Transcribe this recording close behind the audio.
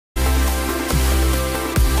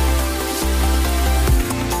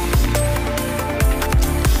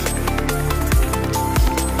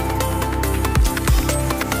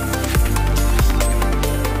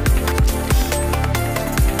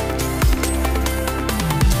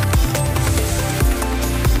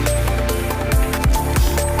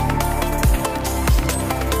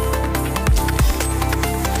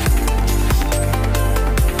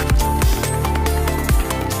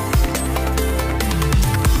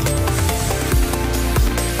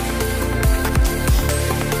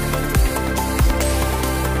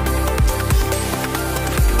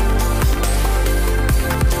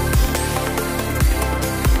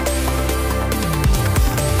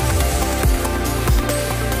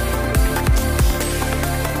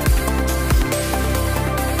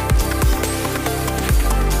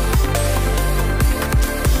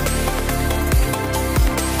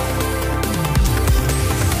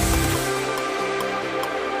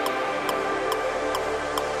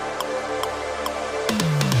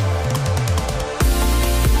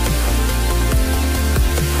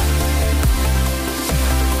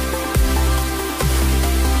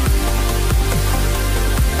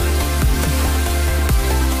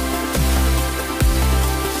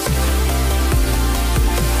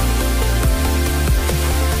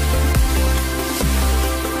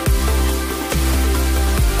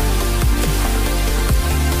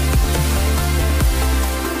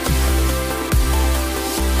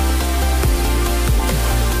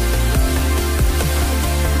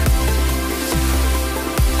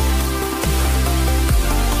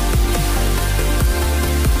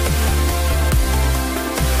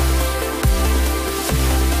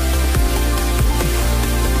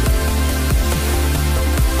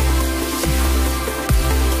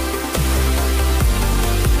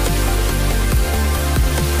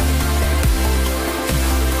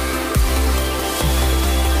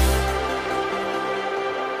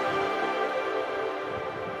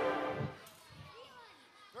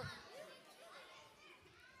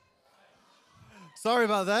Sorry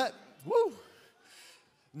about that. Woo.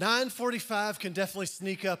 9:45 can definitely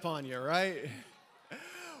sneak up on you, right?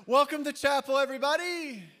 Welcome to chapel,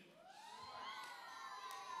 everybody.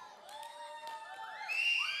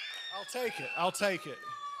 I'll take it.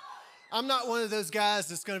 I'm not one of those guys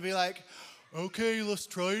that's going to be like, okay, let's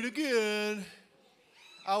try it again.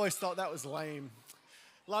 I always thought that was lame.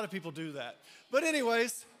 A lot of people do that. But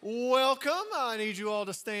anyways, welcome. I need you all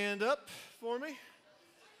to stand up for me.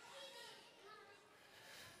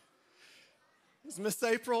 Is Miss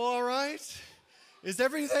April all right? Is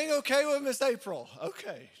everything okay with Miss April?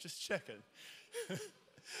 Okay, just checking.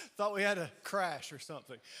 Thought we had a crash or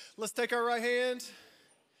something. Let's take our right hand.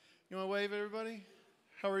 You want to wave, everybody?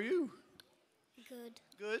 How are you? Good.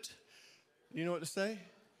 Good? You know what to say?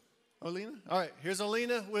 Olena? All right, here's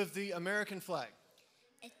Olena with the American flag.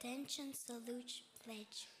 Attention, salute,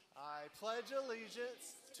 pledge. I pledge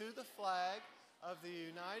allegiance to the flag of the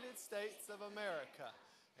United States of America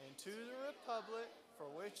and to the republic for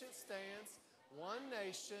which it stands, one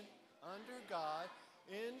nation, under God,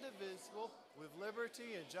 indivisible, with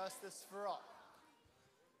liberty and justice for all.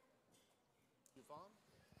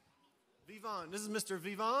 Vivon. This is Mr.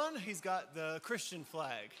 Vivon. He's got the Christian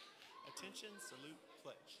flag. Attention, salute,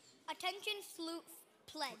 pledge. Attention, salute,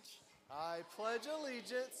 pledge. I pledge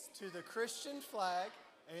allegiance to the Christian flag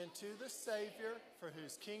and to the Savior for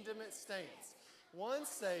whose kingdom it stands. One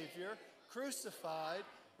Savior, crucified,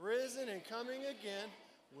 risen and coming again,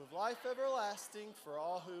 with life everlasting for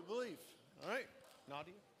all who believe. All right,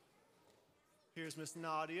 Nadia. Here's Miss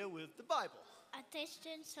Nadia with the Bible.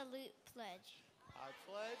 Attention, salute, pledge. I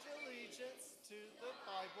pledge allegiance to the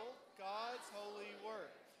Bible, God's holy word.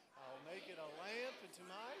 I'll make it a lamp unto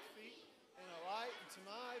my feet and a light unto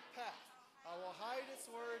my path. I will hide its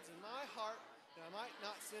words in my heart, that I might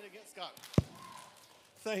not sin against God.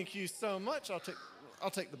 Thank you so much. I'll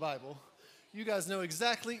take the Bible. You guys know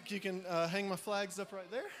exactly. You can hang my flags up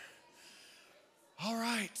right there. All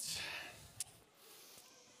right.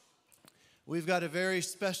 We've got a very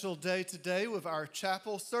special day today with our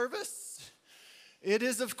chapel service. It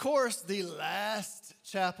is, of course, the last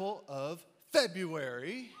chapel of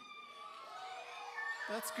February.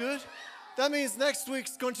 That's good. That means next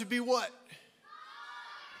week's going to be what?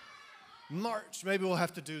 March. Maybe we'll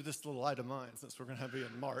have to do this little light of mine since we're going to be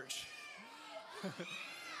in March.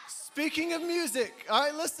 Speaking of music, all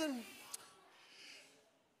right, listen.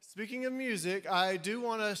 Speaking of music, I do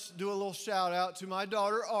want to do a little shout out to my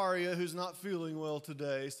daughter, Aria, who's not feeling well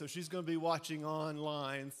today. So she's going to be watching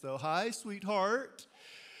online. So hi, sweetheart.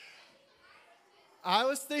 I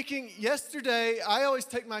was thinking yesterday, I always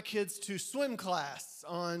take my kids to swim class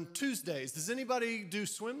on Tuesdays. Does anybody do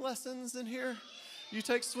swim lessons in here? You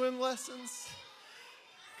take swim lessons?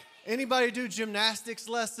 Anybody do gymnastics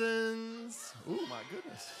lessons? Oh, my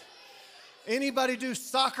goodness. Anybody do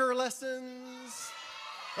soccer lessons?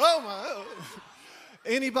 Oh my.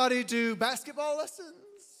 Anybody do basketball lessons?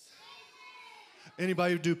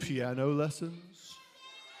 Anybody do piano lessons?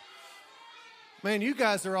 Man, you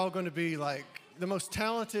guys are all going to be like the most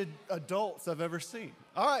talented adults I've ever seen.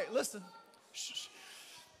 All right, listen. Shh.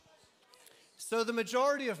 So the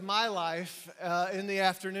majority of my life in the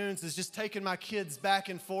afternoons is just taking my kids back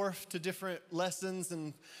and forth to different lessons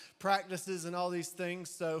and practices and all these things.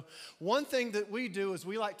 So one thing that we do is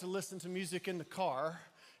we like to listen to music in the car.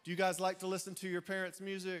 Do you guys like to listen to your parents'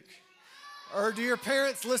 music? Or do your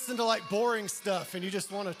parents listen to like boring stuff and you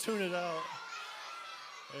just want to tune it out?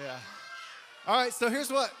 Yeah. All right, so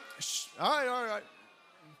here's what. All right.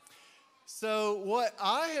 So what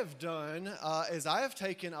I have done is I have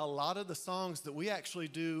taken a lot of the songs that we actually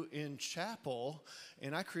do in chapel,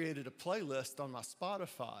 and I created a playlist on my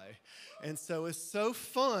Spotify. And so it's so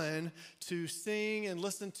fun to sing and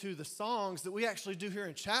listen to the songs that we actually do here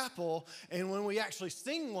in chapel. And when we actually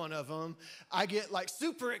sing one of them, I get like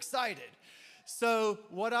super excited. So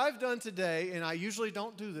what I've done today, and I usually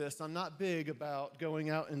don't do this, I'm not big about going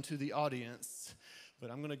out into the audience, but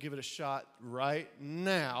I'm going to give it a shot right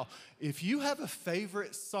now. If you have a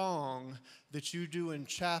favorite song that you do in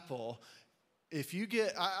chapel, if you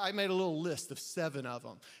get, I made a little list of 7 of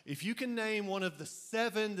them. If you can name one of the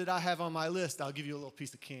 7 that I have on my list, I'll give you a little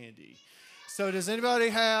piece of candy. So does anybody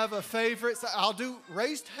have a favorite? I'll do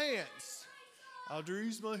raised hands. I'll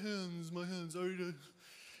raise my hands.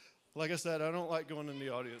 Like I said, I don't like going in the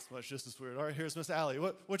audience much. This is weird. All right, here's Miss Allie.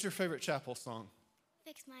 What's your favorite chapel song?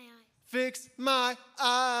 Fix my eyes. Fix my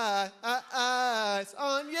eyes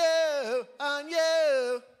on you.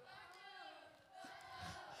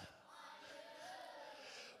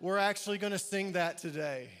 We're actually going to sing that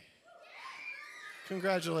today.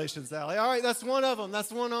 Congratulations, Allie. All right, that's one of them.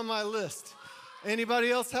 That's one on my list.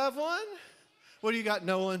 Anybody else have one? What do you got,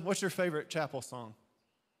 Nolan? What's your favorite chapel song?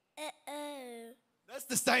 Uh-oh. That's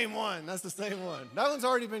the same one. That's the same one. That one's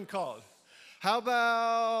already been called. How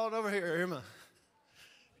about over here, Emma?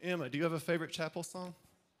 Emma, do you have a favorite chapel song?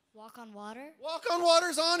 Walk on water? Walk on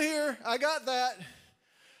Water's on here. I got that.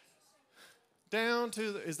 Down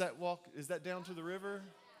to the, is that down to the river?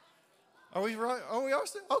 Are we right? Are we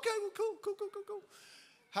also? Okay, well, cool.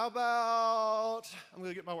 How about, I'm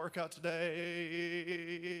going to get my workout today.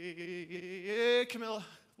 Camilla,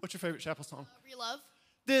 what's your favorite chapel song? Real Love.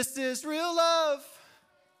 This is Real Love.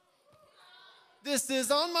 This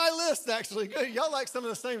is on my list, actually. Good. Y'all like some of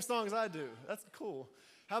the same songs I do. That's cool.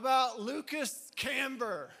 How about Lucas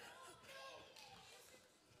Camber?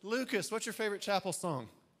 Lucas, what's your favorite chapel song?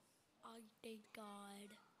 I thank God.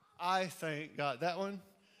 I thank God. That one?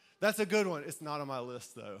 That's a good one. It's not on my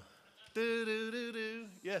list, though. Do.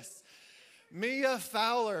 Yes. Mia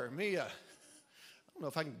Fowler. Mia. I don't know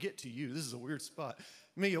if I can get to you. This is a weird spot.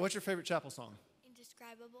 Mia, what's your favorite chapel song?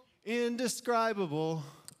 Indescribable. Indescribable.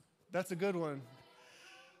 That's a good one.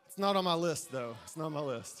 It's not on my list, though. It's not on my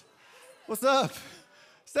list. What's up?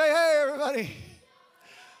 Say hey, everybody.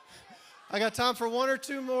 I got time for one or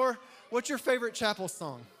two more. What's your favorite chapel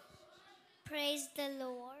song? Praise the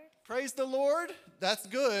Lord. Praise the Lord. That's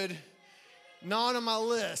good. Not on my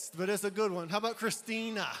list, but it's a good one. How about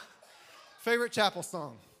Christina? Favorite chapel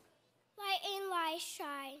song? Light and light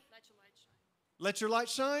shine. Let Your Light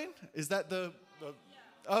Shine? Is that the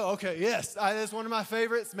oh, okay, yes. That's one of my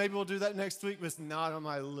favorites. Maybe we'll do that next week, but it's not on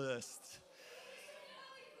my list.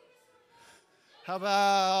 How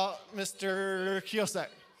about Mr. Kiosak?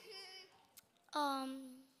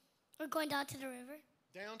 We're going down to the river.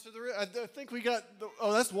 Down to the river. I think we got,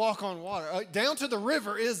 that's Walk on Water. Down to the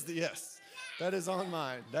River is yes. That is on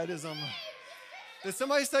mine. That is on mine. Did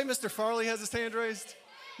somebody say Mr. Farley has his hand raised?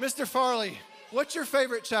 Mr. Farley, what's your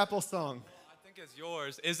favorite chapel song? I think it's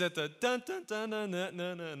yours. Is it the dun dun dun dun dun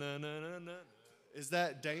dun dun dun dun dun? Is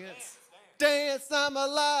that Dance? Dance, I'm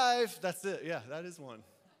alive. That's it. Yeah, that is one.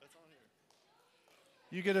 That's on here.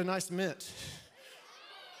 You get a nice mint.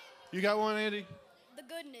 You got one, Andy? The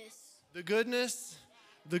Goodness. The Goodness?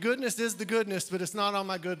 The goodness is the goodness, but it's not on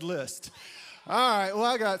my good list. All right, well,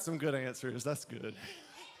 I got some good answers. That's good.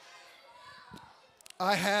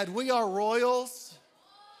 I had We Are Royals.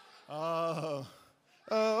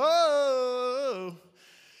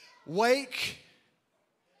 Wake.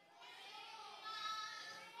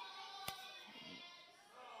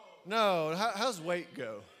 No, how's Wake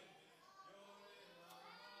go?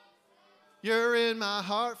 You're in my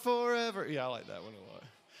heart forever. Yeah, I like that one a lot.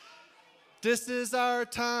 This is our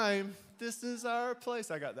time. This is our place.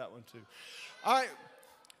 I got that one too. All right.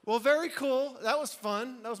 Well, very cool. That was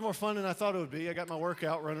fun. That was more fun than I thought it would be. I got my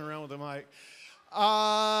workout running around with the mic.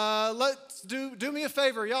 Let's do me a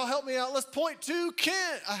favor. Y'all help me out. Let's point to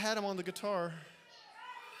Kent. I had him on the guitar.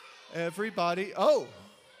 Everybody. Oh,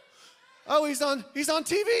 he's on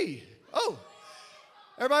TV. Oh.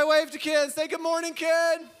 Everybody wave to Ken. Say good morning,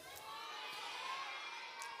 Ken.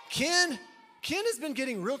 Ken has been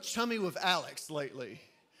getting real chummy with Alex lately.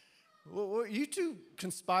 Were you two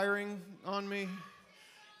conspiring on me?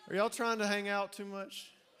 Are y'all trying to hang out too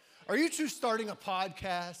much? Are you two starting a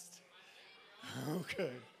podcast?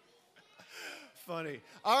 Okay. Funny.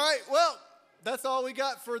 All right, well, that's all we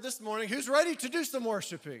got for this morning. Who's ready to do some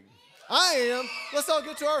worshiping? I am. Let's all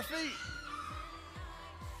get to our feet.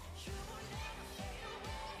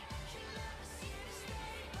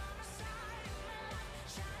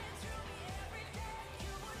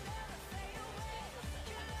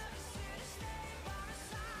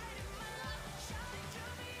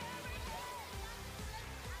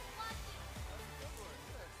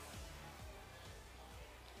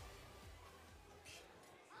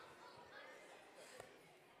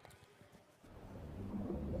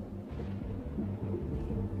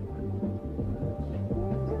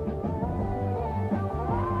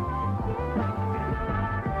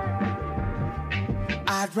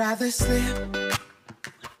 I'd rather slip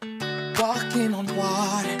walking on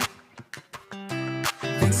water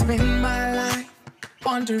than spend my life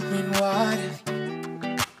wondering what if.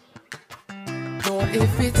 Lord,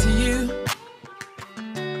 if it's you,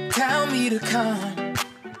 tell me to come.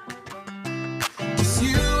 'Cause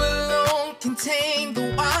you alone can tame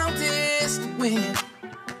the wildest wind.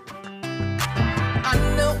 I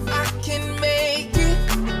know I can make it,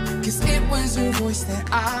 'cause it was your voice that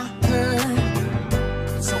I heard.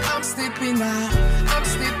 So I'm stepping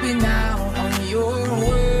out on your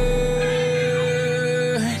word.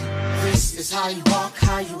 This is how you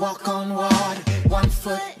walk on water. One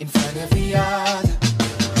foot in front of the other.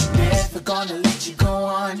 Never gonna let you go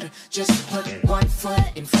under. Just put one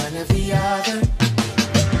foot in front of the other.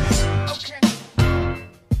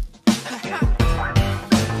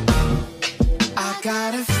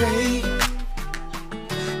 got a faith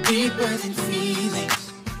deeper than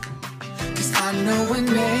feelings, 'cause I know a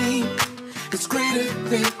name that's greater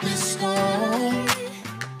than the storm.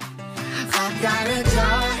 I got a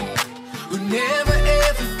God who never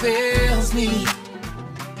ever fails me.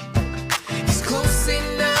 He's close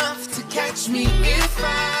enough to catch me if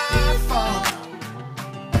I fall.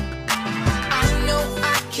 I know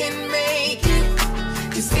I can make it,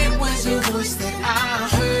 'cause it was your voice that I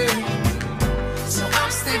heard. So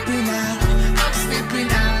I'm stepping out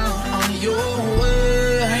on your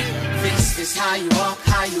word. This is how you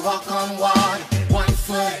walk on water, 1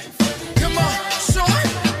 foot. Come on, short.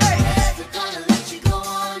 Hey. Never gonna let you go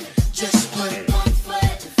on. Just put 1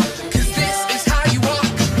 foot. 'Cause this is how you walk.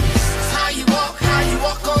 This is how you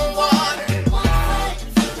walk on water. 1 foot.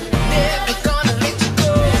 Never gonna let you go.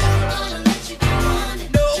 Never gonna let you go on.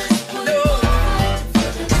 No, no.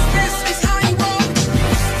 'Cause this is how you walk.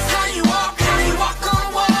 This is how you walk on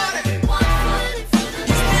water. 1 foot.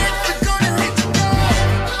 He's never gonna let you go.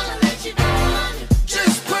 Never gonna let you go on.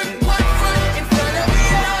 Just put 1 foot in front of the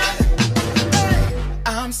other. Hey.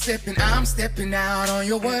 I'm stepping out on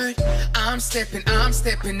your word. I'm stepping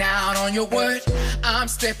out on your word. I'm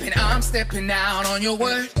stepping out on your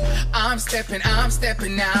word. I'm stepping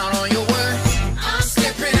out on your word. I'm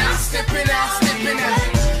stepping out. I'm stepping out.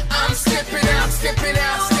 I'm stepping out. I'm stepping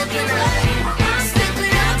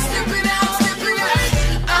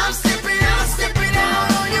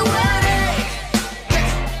out on your word. Hey,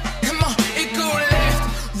 come on, it go left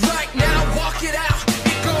right now. Walk it out.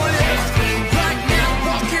 It go left right now.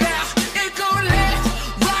 Walk it out. It go left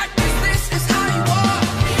right. 'Cause this is how you walk.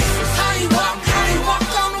 This is how you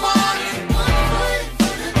walk on water.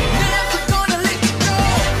 Never gonna let you go.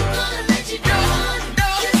 Never gonna let you go.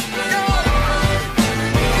 No, no.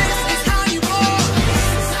 This is how you walk. This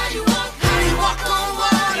is how you walk on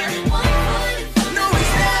water. No,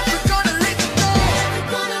 he's never gonna let you go. Never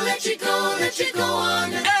gonna let you go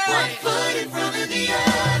on. 1 foot in front of the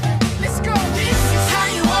other. Let's go. This is how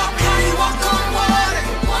you walk on water.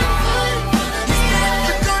 1 foot in front of the other. He's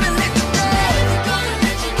never gonna let you go. Never gonna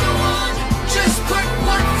let you go on. Just put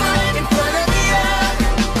 1 foot in front of the other.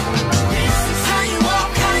 This is how you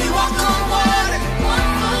walk on water. 1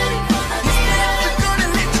 foot in front of the other. He's never gonna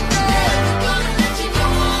let you go. Never gonna let you go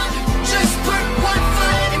on. Just put 1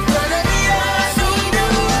 foot in front of the other. So do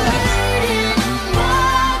it.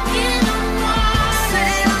 Walking on water.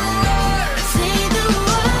 Say the word. Say the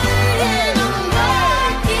word. And I'm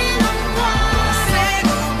walking on water. Say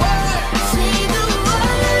the word. Say the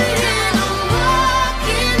word. And I'm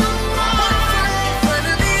walking on water. 1 foot in front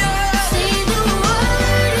of the other. Say the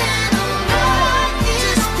word. And I'm walking.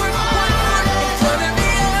 Just put 1 foot in front of the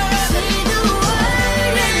other. Say the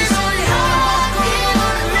word. Let me show you how to walk on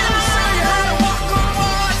water. Let me show you how to walk on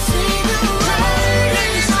water. Say the word. Let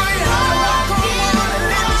me show you how to walk on water.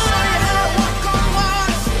 Let me show you how to walk on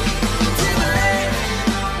water. To the left,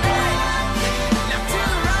 now to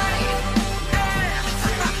the right,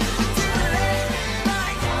 to the left,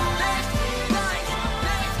 right,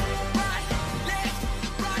 left,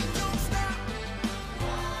 right, don't stop.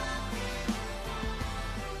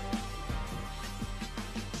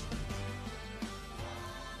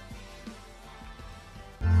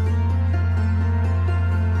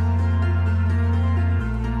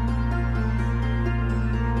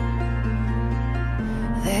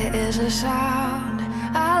 There is a sound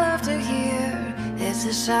I love to hear. It's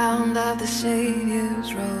the sound of the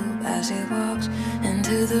Savior's robe as he walks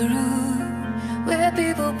into the room where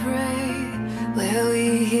people pray, where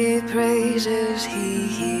we hear praises, he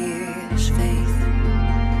hears faith.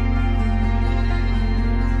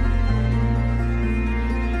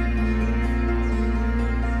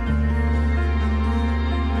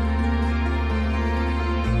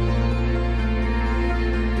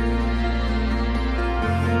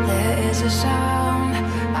 There is a sound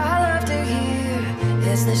I love to hear.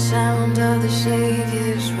 It's the sound of the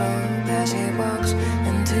Savior's robe as he walks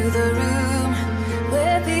into the room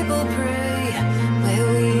where people pray, where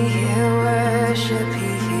we hear worship,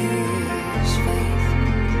 he hears faith.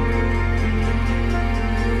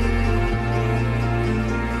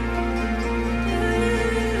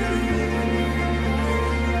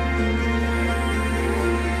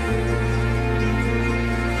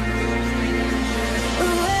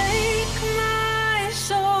 Awake, my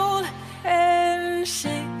soul, and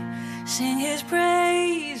sing his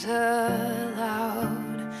praise aloud.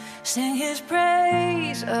 Sing his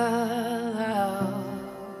praise aloud.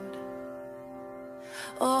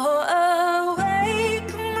 Oh,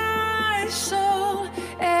 awake, my soul,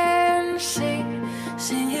 and sing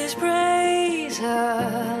his praise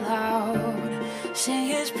aloud. Sing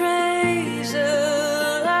his praise. praise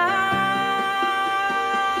aloud.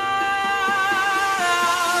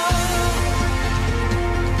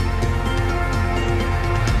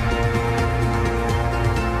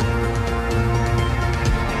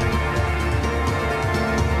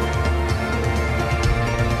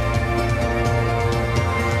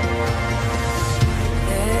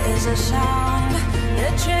 There is a sound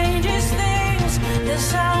that changes things, the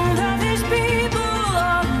sound of his people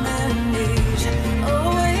on their knees.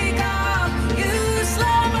 Oh, wake up, you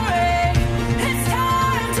slumbering, it's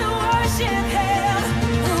time to worship him.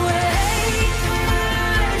 Wake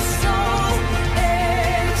my soul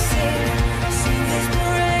and sing his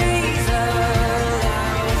praise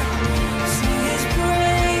aloud, sing his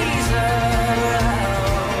praise aloud.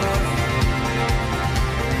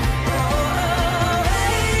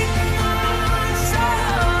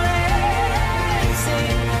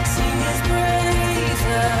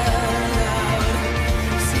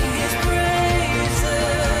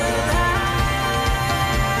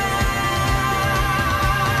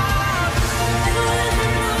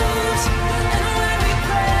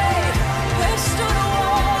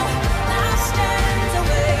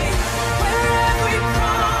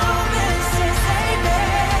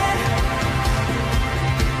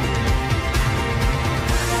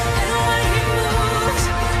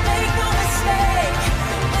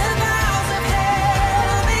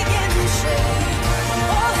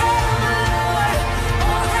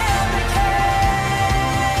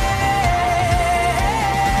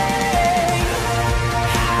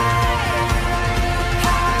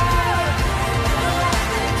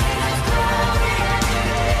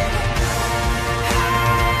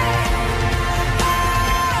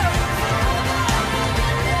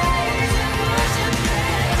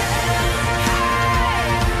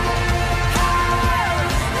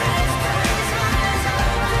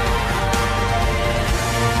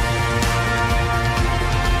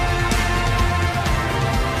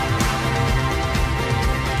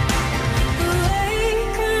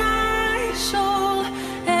 Wake my soul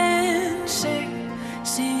and sing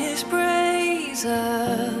his praise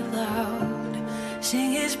aloud,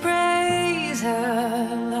 sing his praise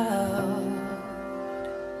aloud.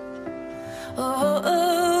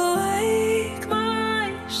 Oh, wake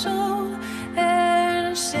my soul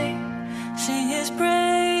and sing his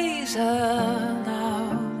praise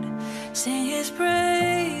aloud, sing his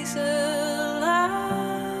praise aloud.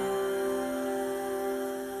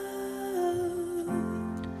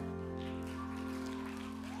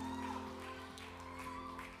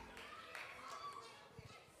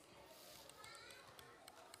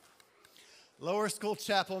 Lower school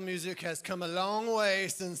chapel music has come a long way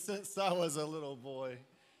since I was a little boy.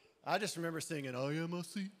 I just remember singing, I am a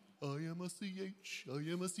C, I am a C-H, I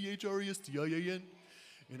am a C-H-R-E-S-T-I-A-N,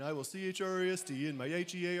 and I will C-H-R-E-S-T in my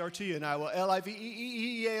H-E-A-R-T, and I will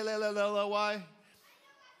L-I-V-E-E-E-L-L-L-Y.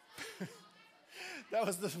 That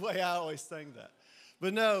was the way I always sang that.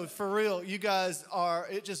 But no, for real, you guys are,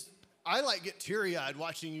 I like get teary-eyed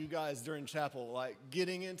watching you guys during chapel, like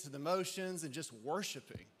getting into the motions and just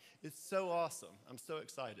worshiping. It's so awesome. I'm so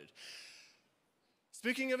excited.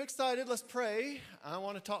 Speaking of excited, let's pray. I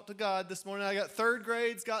want to talk to God this morning. I got third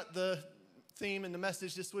grades, got the theme and the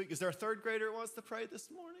message this week. Is there a third grader who wants to pray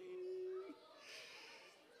this morning?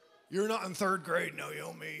 You're not in third grade,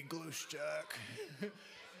 Naomi Glushjack.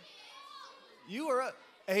 You are up.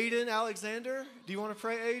 Aiden Alexander, do you want to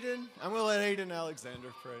pray, Aiden? I'm going to let Aiden Alexander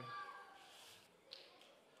pray.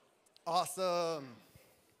 Awesome.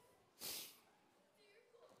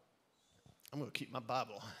 I'm going to keep my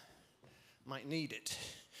Bible. Might need it.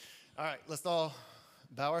 All right, let's all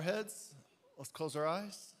bow our heads. Let's close our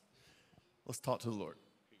eyes. Let's talk to the Lord.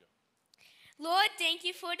 Lord, thank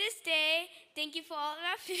you for this day. Thank you for all of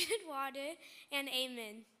our food and water. And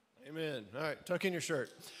amen. Amen. All right, tuck in your shirt.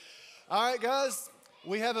 All right, guys,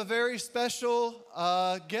 we have a very special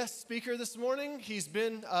guest speaker this morning. He's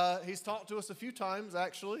talked to us a few times,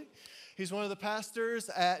 actually. He's one of the pastors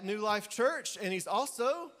at New Life Church, and he's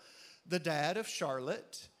also the dad of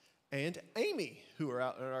Charlotte and Amy, who are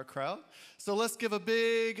out in our crowd. So let's give a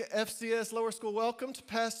big FCS Lower School welcome to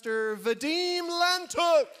Pastor Vadim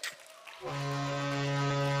Lantuk.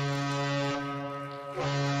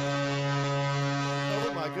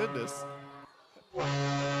 Oh my goodness.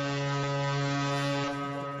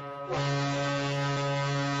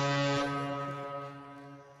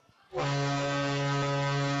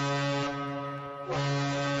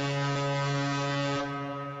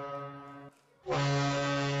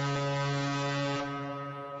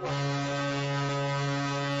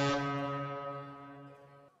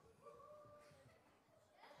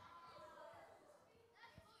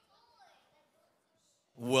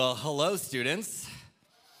 Well, hello, students.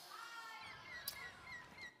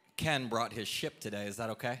 Ken brought his ship today. Is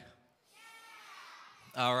that okay?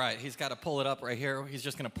 All right, he's got to pull it up right here. He's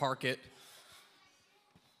just going to park it.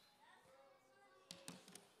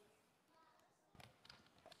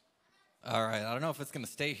 All right, I don't know if it's going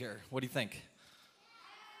to stay here. What do you think?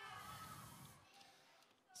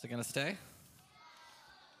 Is it going to stay?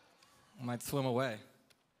 It might swim away.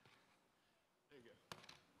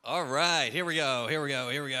 All right, here we go.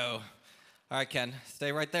 All right, Ken,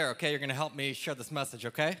 stay right there, okay? You're going to help me share this message,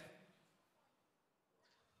 okay?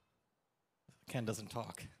 Ken doesn't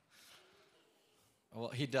talk. Well,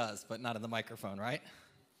 he does, but not in the microphone, right?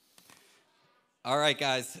 All right,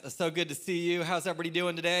 guys, so good to see you. How's everybody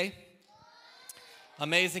doing today?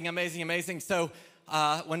 Amazing. So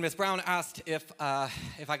when Ms. Brown asked if I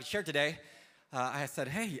could share today, I said,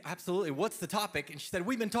 hey, absolutely, what's the topic? And she said,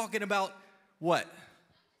 we've been talking about what?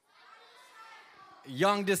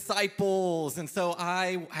 Young disciples. And so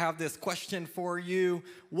I have this question for you.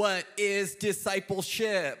 What is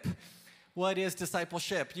discipleship? What is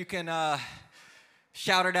discipleship? You can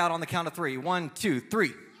shout it out on the count of 3. 1, 2,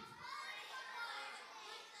 3.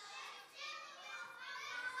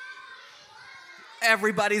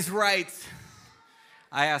 Everybody's right.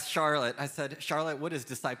 I asked Charlotte, I said, Charlotte, what is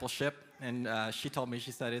discipleship? And she told me,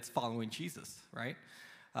 she said, it's following Jesus, right?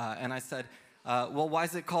 And I said, well, why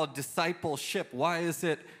is it called discipleship? Why is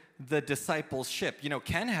it the discipleship? You know,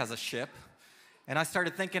 Ken has a ship. And I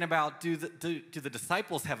started thinking about, do the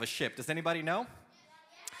disciples have a ship? Does anybody know?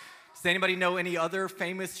 Does anybody know any other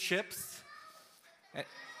famous ships?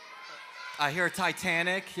 I hear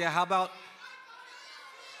Titanic. Yeah, how about,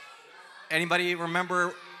 anybody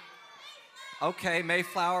remember? Okay,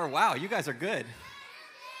 Mayflower. Wow, you guys are good.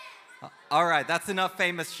 All right, that's enough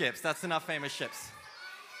famous ships.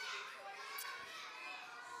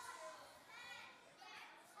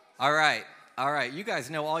 All right, you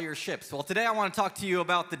guys know all your ships. Well, today I want to talk to you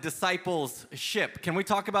about the disciples' ship. Can we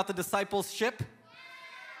talk about the disciples' ship? Do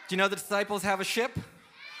you know the disciples have a ship?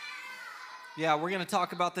 Yeah, we're going to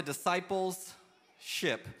talk about the disciples'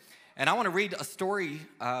 ship. And I want to read a story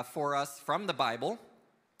for us from the Bible.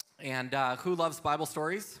 And who loves Bible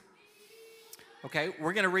stories? Okay,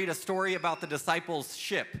 we're going to read a story about the disciples'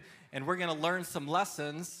 ship. And we're going to learn some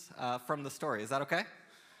lessons from the story. Is that okay?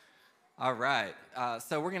 All right,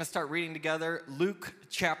 so we're going to start reading together Luke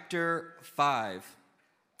chapter 5.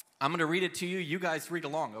 I'm going to read it to you. You guys read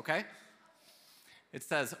along, okay? It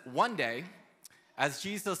says, one day, as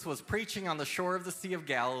Jesus was preaching on the shore of the Sea of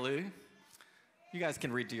Galilee, you guys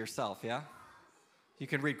can read to yourself, yeah? You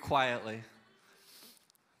can read quietly.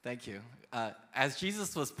 Thank you. As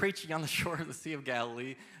Jesus was preaching on the shore of the Sea of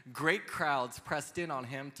Galilee, great crowds pressed in on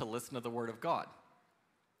him to listen to the word of God.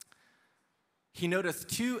 He noticed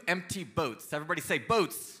 2 empty boats. Everybody say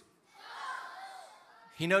boats.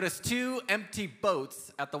 He noticed 2 empty boats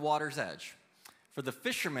at the water's edge, for the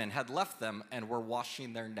fishermen had left them and were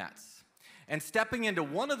washing their nets. And stepping into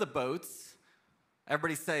one of the boats,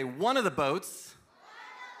 everybody say one of the boats,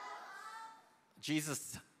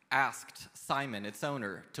 Jesus asked Simon, its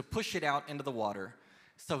owner, to push it out into the water.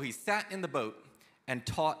 So he sat in the boat and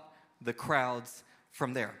taught the crowds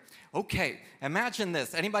from there. Okay, imagine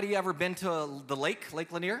this. Anybody ever been to the Lake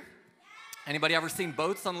Lanier? Anybody ever seen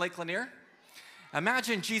boats on Lake Lanier?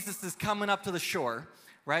 Imagine Jesus is coming up to the shore,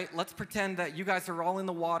 right? Let's pretend that you guys are all in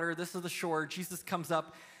the water. This is the shore. Jesus comes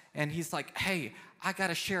up and he's like, hey, I got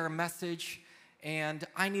to share a message and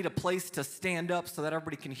I need a place to stand up so that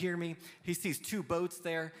everybody can hear me. He sees 2 boats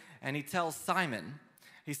there and he tells Simon,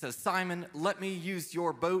 he says, Simon, let me use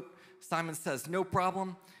your boat. Simon says, no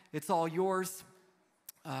problem. It's all yours.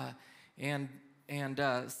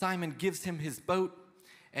 Simon gives him his boat,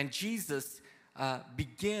 and Jesus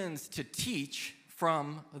begins to teach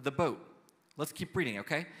from the boat. Let's keep reading,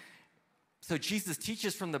 okay? So Jesus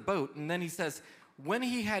teaches from the boat, and then he says, when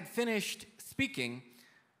he had finished speaking,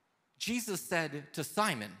 Jesus said to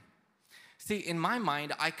Simon, see, in my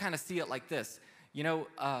mind, I kind of see it like this. You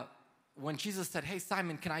know, when Jesus said, hey,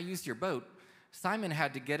 Simon, can I use your boat? Simon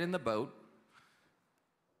had to get in the boat.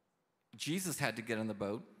 Jesus had to get in the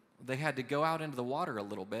boat. They had to go out into the water a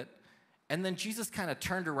little bit. And then Jesus kind of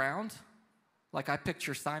turned around. Like I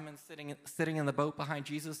picture Simon sitting in the boat behind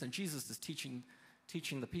Jesus, and Jesus is teaching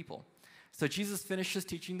the people. So Jesus finishes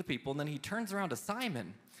teaching the people, and then he turns around to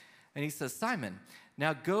Simon, and he says, Simon,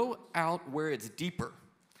 now go out where it's deeper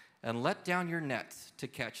and let down your nets to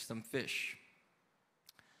catch some fish.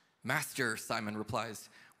 Master, Simon replies,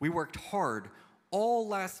 we worked hard all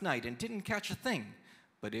last night and didn't catch a thing.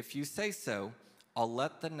 But if you say so, I'll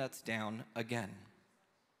let the nets down again.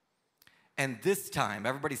 And this time,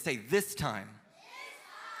 everybody say this time.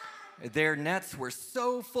 Their nets were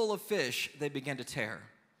so full of fish, they began to tear.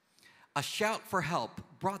 A shout for help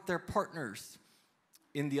brought their partners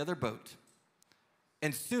in the other boat.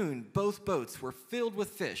 And soon, both boats were filled with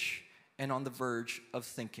fish and on the verge of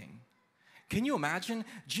sinking. Can you imagine?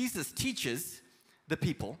 Jesus teaches the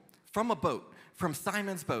people from a boat, from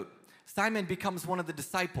Simon's boat. Simon becomes one of the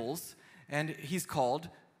disciples, and he's called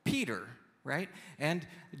Peter, right? And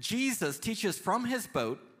Jesus teaches from his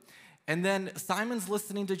boat, and then Simon's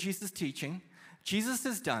listening to Jesus teaching. Jesus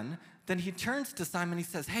is done. Then he turns to Simon, he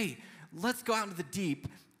says, hey, let's go out into the deep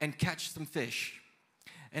and catch some fish.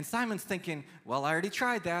 And Simon's thinking, well, I already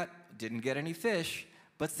tried that, didn't get any fish,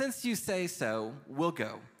 but since you say so, we'll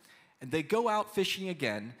go. And they go out fishing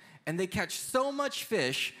again, and they catch so much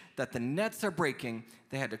fish that the nets are breaking.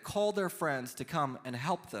 They had to call their friends to come and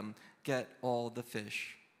help them get all the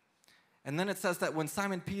fish. And then it says that when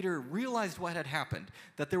Simon Peter realized what had happened,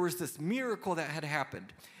 that there was this miracle that had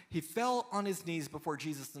happened, he fell on his knees before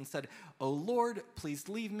Jesus and said, "Oh Lord, please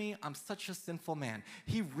leave me. I'm such a sinful man."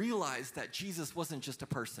 He realized that Jesus wasn't just a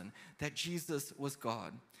person, that Jesus was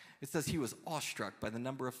God. It says he was awestruck by the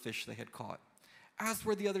number of fish they had caught, as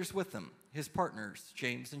were the others with him, his partners,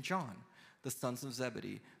 James and John, the sons of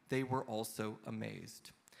Zebedee. They were also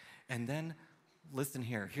amazed. And then, listen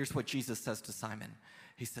here. Here's what Jesus says to Simon.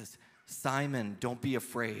 He says, Simon, don't be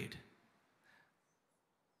afraid.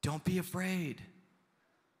 Don't be afraid.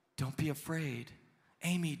 Don't be afraid.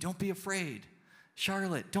 Amy, don't be afraid.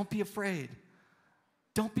 Charlotte, don't be afraid.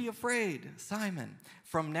 Don't be afraid. Simon,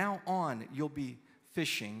 from now on, you'll be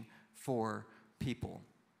fishing for people.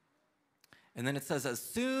 And then it says, as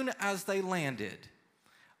soon as they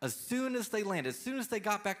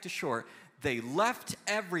got back to shore, they left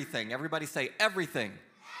everything. Everybody say everything.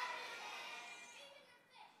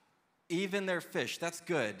 Even their fish. That's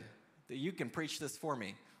good. You can preach this for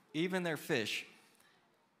me. Even their fish.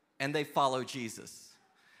 And they follow Jesus.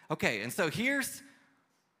 Okay, and so here's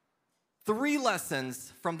 3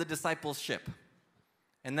 lessons from the discipleship.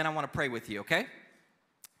 And then I want to pray with you, okay?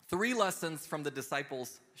 3 lessons from the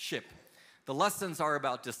discipleship. The lessons are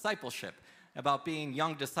about discipleship, about being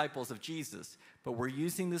young disciples of Jesus. But we're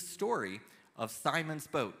using this story of Simon's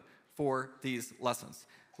boat for these lessons.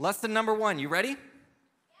 Lesson number 1, you ready?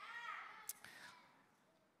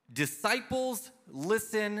 Disciples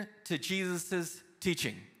listen to Jesus'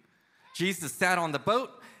 teaching. Jesus sat on the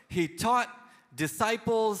boat. He taught.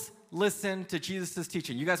 Disciples listen to Jesus'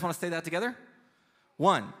 teaching. You guys want to say that together?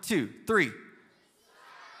 1, 2, 3.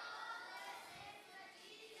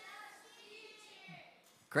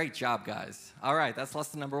 Great job, guys. All right, that's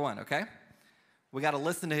lesson number 1, okay? We got to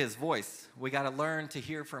listen to his voice. We got to learn to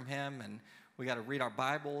hear from him, and we got to read our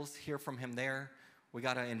Bibles, hear from him there. We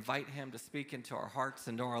got to invite him to speak into our hearts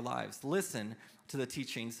and into our lives. Listen to the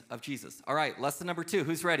teachings of Jesus. All right, lesson number 2.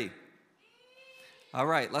 Who's ready? All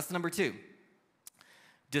right, lesson number 2.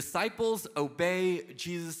 Disciples obey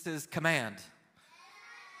Jesus' command.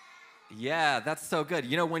 Yeah, that's so good.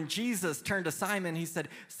 You know, when Jesus turned to Simon, he said,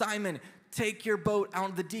 Simon, take your boat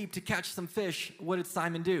out in the deep to catch some fish. What did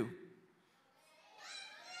Simon do?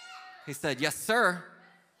 He said, yes, sir.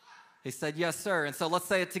 He said, yes, sir. And so let's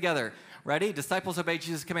say it together. Ready? Disciples obey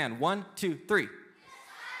Jesus' command. 1, 2, 3.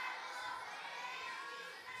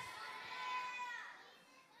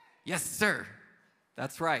 Yes, sir.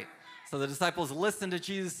 That's right. So the disciples listen to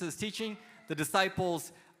Jesus' teaching. The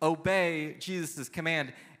disciples obey Jesus'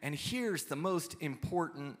 command. And here's the most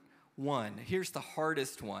important one. Here's the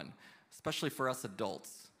hardest one, especially for us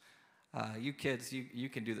adults. You kids, you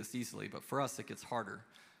can do this easily, but for us it gets harder.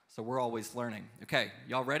 So we're always learning. Okay,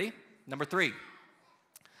 y'all ready? Number 3.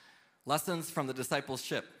 Lessons from the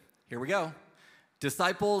discipleship. Here we go.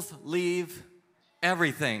 Disciples leave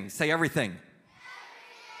everything. Say everything.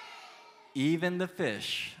 Even the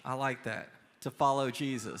fish. I like that. To follow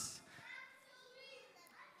Jesus.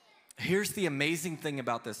 Here's the amazing thing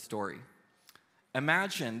about this story.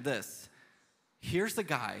 Imagine this. Here's a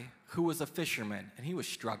guy who was a fisherman, and he was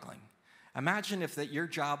struggling. Imagine if that your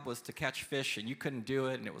job was to catch fish, and you couldn't do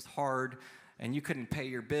it, and it was hard, and you couldn't pay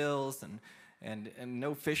your bills, and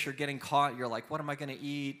no fish are getting caught. You're like, what am I going to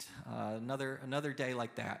eat? Another day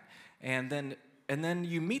like that. And then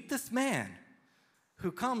you meet this man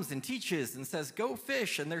who comes and teaches and says, go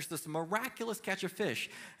fish. And there's this miraculous catch of fish.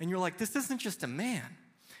 And you're like, this isn't just a man.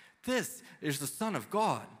 This is the Son of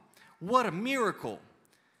God. What a miracle.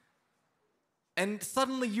 And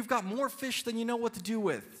suddenly you've got more fish than you know what to do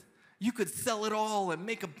with. You could sell it all and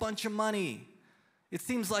make a bunch of money. It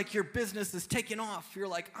seems like your business is taking off. You're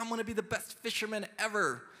like, I'm going to be the best fisherman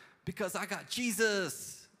ever because I got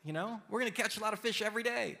Jesus. You know, we're going to catch a lot of fish every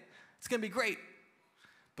day. It's going to be great.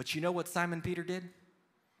 But you know what Simon Peter did?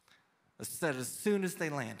 It said as soon as they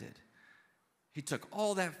landed, he took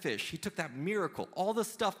all that fish, he took that miracle, all the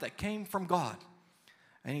stuff that came from God,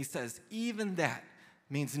 and he says, even that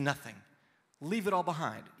means nothing. Leave it all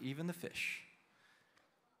behind, even the fish,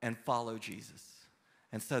 and follow Jesus.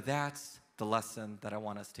 And so that's the lesson that I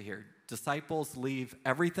want us to hear. Disciples leave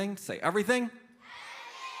everything, say everything,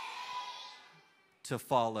 to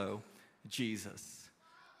follow Jesus.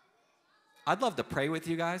 I'd love to pray with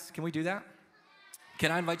you guys. Can we do that?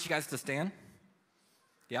 Can I invite you guys to stand?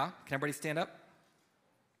 Yeah? Can everybody stand up?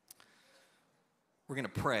 We're going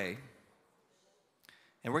to pray.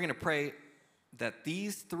 And we're going to pray that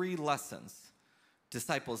these 3 lessons,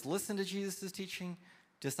 disciples listen to Jesus' teaching,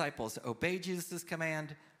 disciples obey Jesus'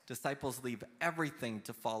 command, disciples leave everything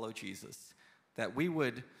to follow Jesus, that we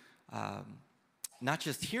would not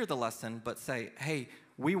just hear the lesson, but say, hey,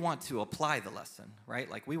 we want to apply the lesson, right?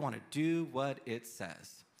 Like we want to do what it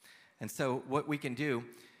says. And so what we can do,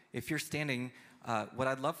 if you're standing, what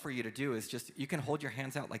I'd love for you to do is just, you can hold your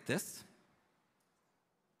hands out like this.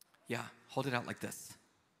 Yeah, hold it out like this.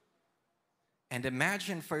 And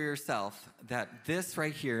imagine for yourself that this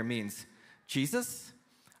right here means, Jesus,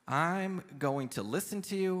 I'm going to listen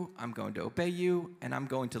to you, I'm going to obey you, and I'm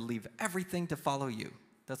going to leave everything to follow you.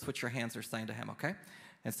 That's what your hands are saying to him, okay?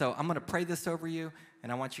 And so I'm going to pray this over you,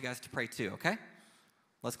 and I want you guys to pray too, okay?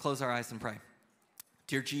 Let's close our eyes and pray.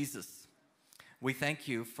 Dear Jesus, we thank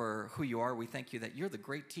you for who you are. We thank you that you're the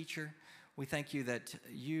great teacher. We thank you that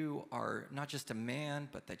you are not just a man,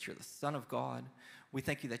 but that you're the Son of God. We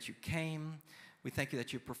thank you that you came. We thank you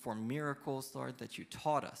that you performed miracles, Lord, that you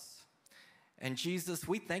taught us. And Jesus,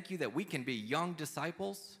 we thank you that we can be young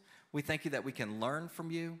disciples. We thank you that we can learn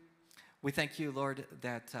from you. We thank you, Lord,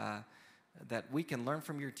 that we can learn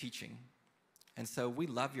from your teaching. And so we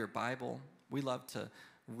love your Bible. We love to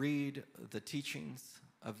read the teachings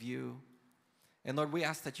of you. And Lord, we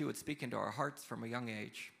ask that you would speak into our hearts from a young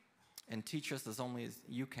age and teach us as only as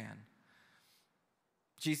you can.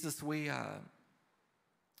 Jesus, we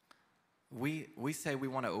say we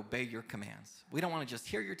want to obey your commands. We don't want to just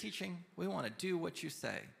hear your teaching. We want to do what you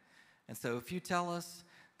say. And so if you tell us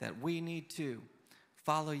that we need to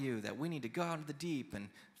follow you, that we need to go out into the deep and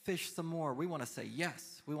fish some more, we want to say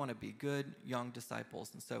yes. We want to be good young disciples.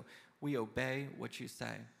 And so we obey what you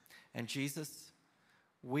say. And Jesus,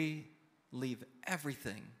 we leave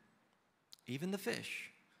everything, even the fish,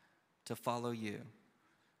 to follow you.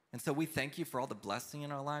 And so we thank you for all the blessing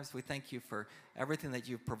in our lives. We thank you for everything that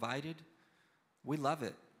you've provided. We love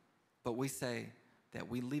it, but we say that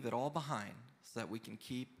we leave it all behind so that we can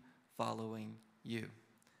keep following you.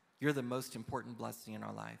 You're the most important blessing in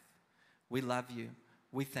our life. We love you.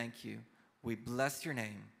 We thank you. We bless your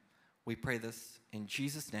name. We pray this in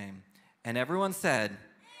Jesus' name. And everyone said,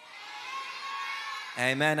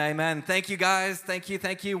 amen, amen. Thank you, guys. Thank you,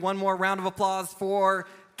 thank you. One more round of applause for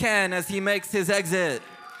Ken as he makes his exit.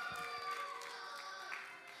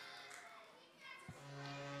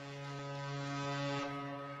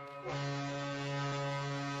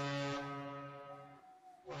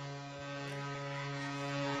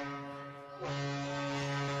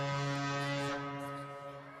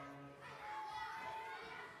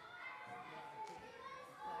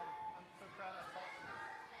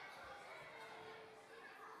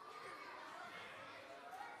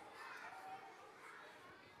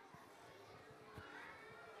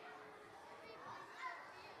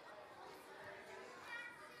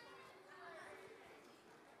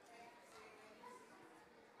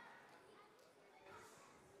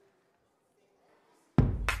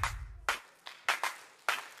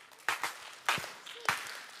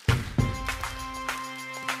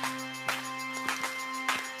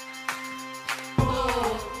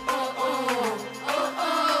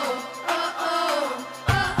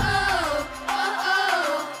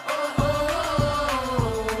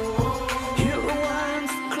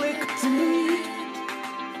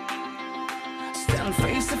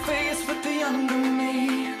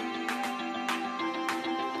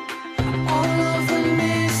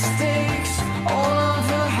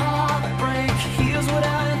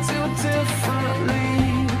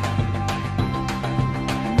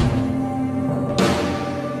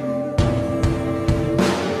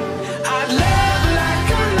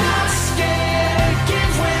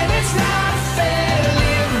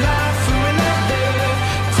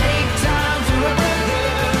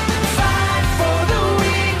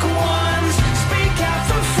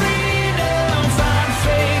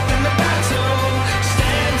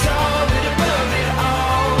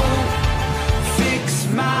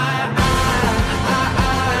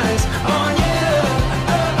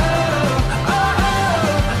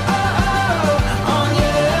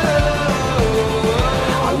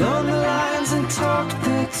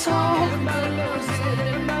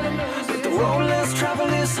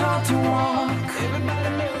 it's hard to walk. Everybody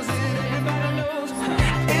knows it, everybody knows.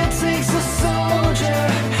 It takes a soldier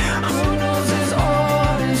who knows his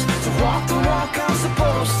orders to walk the walk I'm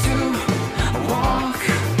supposed to walk.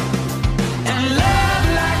 And love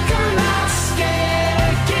like I'm not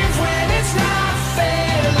scared. Give when it's not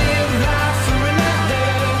fair. Live life for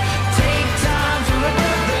another. Take time for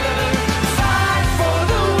another. Fight for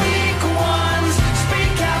the weak ones.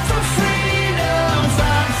 Speak out for freedom.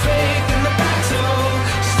 Find faith in the battle.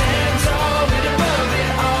 Stand tall and above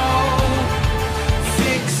it all.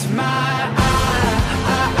 Fix my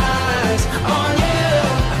eyes on you.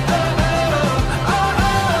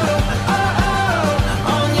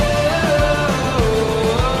 On you.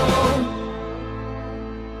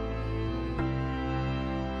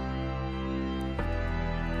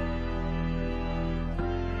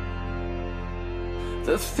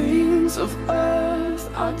 The things of earth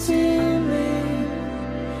are dimming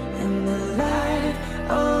in the light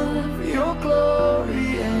of your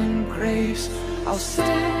glory and grace. I'll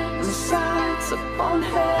set my sights upon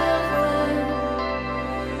heaven.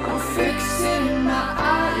 I'm fixing my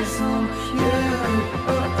eyes on you.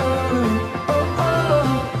 On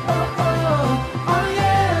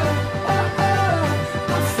you.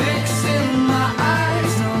 I'm fixing my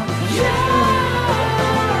eyes on you.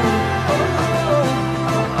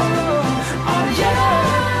 On you.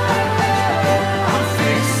 I'm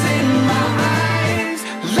fixing my eyes.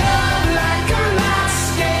 Love like I'm not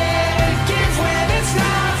scared. Give when it's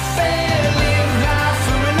not fair. Live life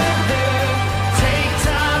for another. Take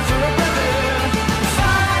time for a brother.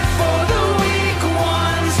 Fight for the weak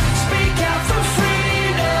ones. Speak out for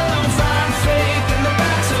freedom. Find faith in the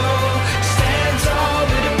battle. Stand tall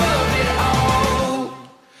but above it all.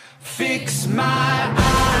 Fix my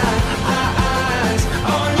eyes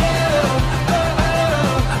on you.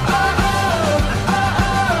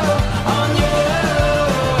 On you.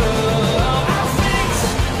 I'll fix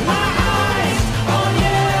my eyes on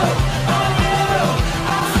you. On you.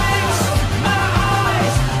 I'll fix my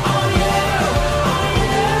eyes on you. On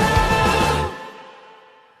you.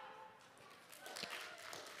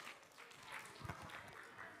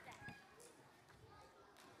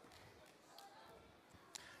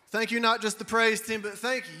 Thank you, not just the praise team, but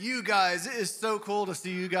thank you guys. It is so cool to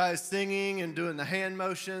see you guys singing and doing the hand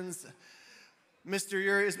motions. Mr.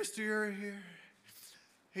 Uri, is Mr. Uri here?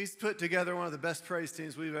 He's put together one of the best praise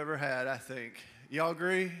teams we've ever had, I think. Y'all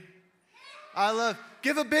agree?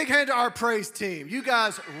 Give a big hand to our praise team. You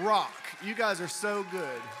guys rock. You guys are so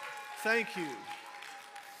good. Thank you.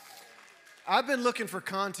 I've been looking for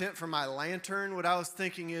content for my lantern. What I was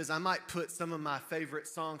thinking is I might put some of my favorite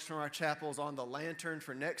songs from our chapels on the lantern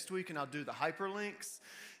for next week, and I'll do the hyperlinks.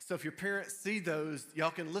 So if your parents see those, y'all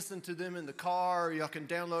can listen to them in the car, or y'all can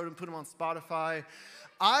download them, put them on Spotify.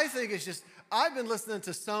 I think it's just, I've been listening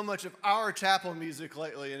to so much of our chapel music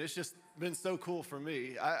lately, and it's just been so cool for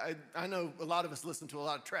me. I know a lot of us listen to a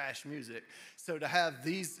lot of trash music, so to have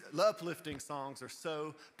these uplifting songs are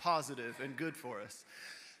so positive and good for us.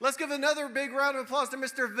 Let's give another big round of applause to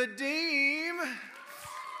Mr. Vadim.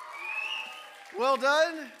 Well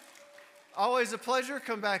done. Always a pleasure.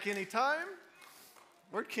 Come back anytime.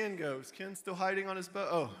 Where'd Ken go? Is Ken still hiding on his boat?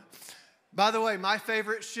 Oh, by the way, my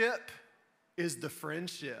favorite ship is the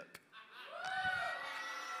friendship.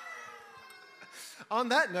 On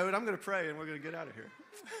that note, I'm going to pray and we're going to get out of here.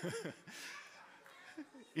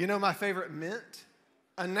 You know my favorite mint?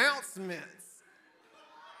 Announcements.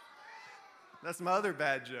 That's my other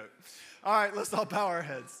bad joke. All right, let's all bow our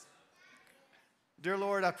heads. Dear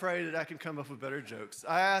Lord, I pray that I can come up with better jokes.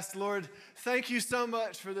 I ask, Lord, thank you so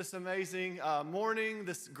much for this amazing morning,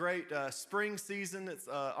 this great spring season that's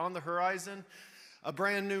on the horizon, a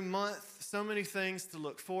brand new month, so many things to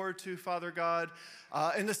look forward to, Father God.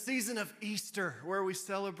 In the season of Easter, where we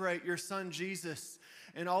celebrate your son Jesus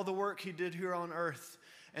and all the work he did here on earth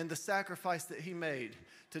and the sacrifice that he made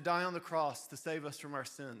to die on the cross to save us from our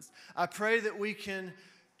sins. I pray that we can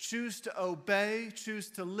choose to obey, choose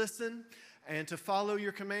to listen, and to follow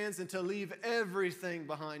your commands and to leave everything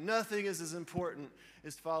behind. Nothing is as important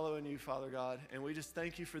as following you, Father God. And we just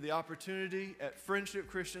thank you for the opportunity at Friendship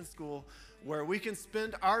Christian School where we can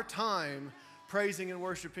spend our time praising and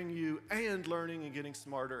worshiping you and learning and getting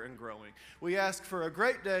smarter and growing. We ask for a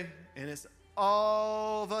great day, and it's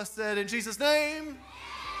all of us said in Jesus' name.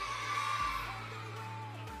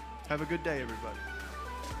 Have a good day, everybody.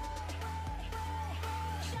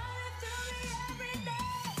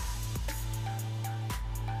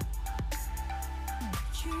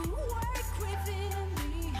 You work within